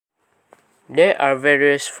There are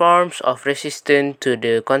various forms of resistance to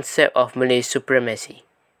the concept of Malay supremacy.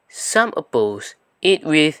 Some oppose it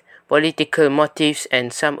with political motives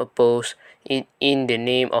and some oppose it in the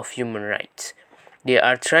name of human rights. They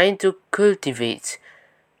are trying to cultivate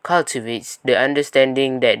the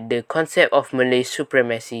understanding that the concept of Malay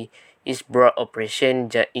supremacy is broad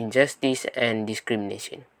oppression, injustice, and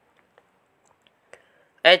discrimination.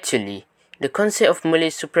 Actually, the concept of Malay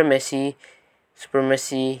supremacy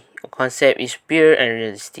concept is pure and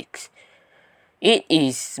realistic. It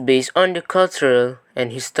is based on the cultural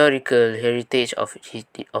and historical heritage of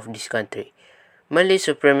this country. Malay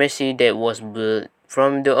supremacy that was built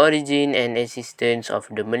from the origin and existence of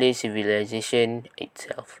the Malay civilization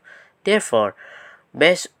itself. Therefore,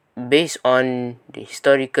 based on the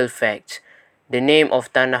historical facts, the name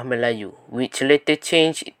of Tanah Melayu, which later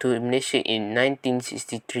changed to Malaysia in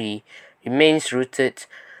 1963, remains rooted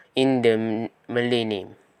in the Malay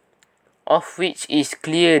name, of which is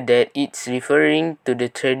clear that it's referring to the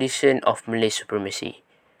tradition of Malay supremacy.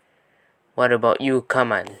 What about you,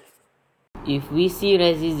 Kamal? If we see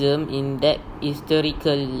racism in that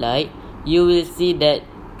historical light, you will see that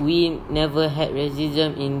we never had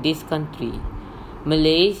racism in this country.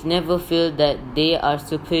 Malays never feel that they are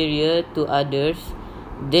superior to others.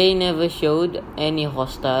 They never showed any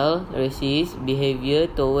hostile, racist behaviour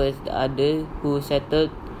towards the others who settled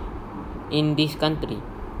in this country.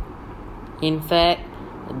 In fact,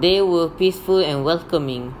 they were peaceful and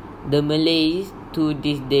welcoming. The Malays to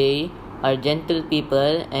this day are gentle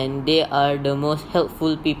people and they are the most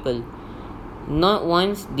helpful people. Not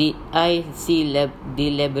once did I see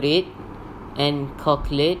deliberate and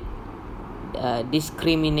calculate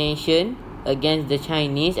discrimination against the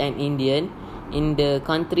Chinese and Indian in the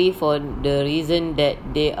country for the reason that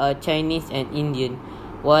they are Chinese and Indian,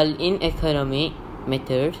 while in economic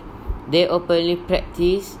matters, they openly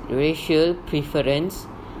practice racial preference.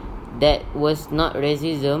 That was not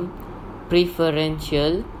racism.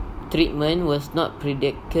 Preferential treatment was not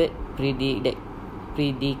predicated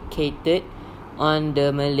on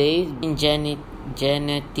the Malays being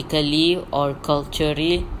genetically or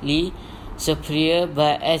culturally superior,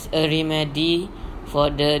 but as a remedy for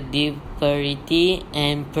the disparity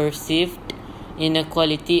and perceived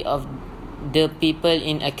inequality of the people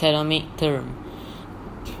in economic terms.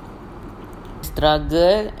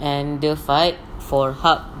 Struggle and the fight for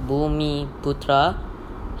Hak Bumi Putra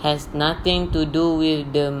has nothing to do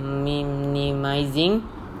with the minimizing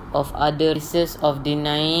of other cases of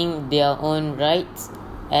denying their own rights,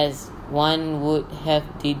 as one would have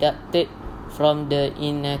deducted from the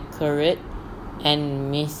inaccurate and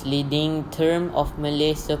misleading term of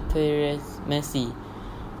Malay supremacy.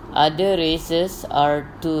 Other races are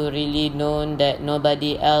too really known that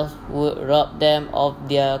nobody else would rob them of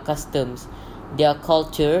their customs, their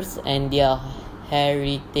cultures and their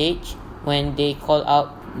heritage when they call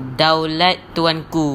out Daulat Tuanku.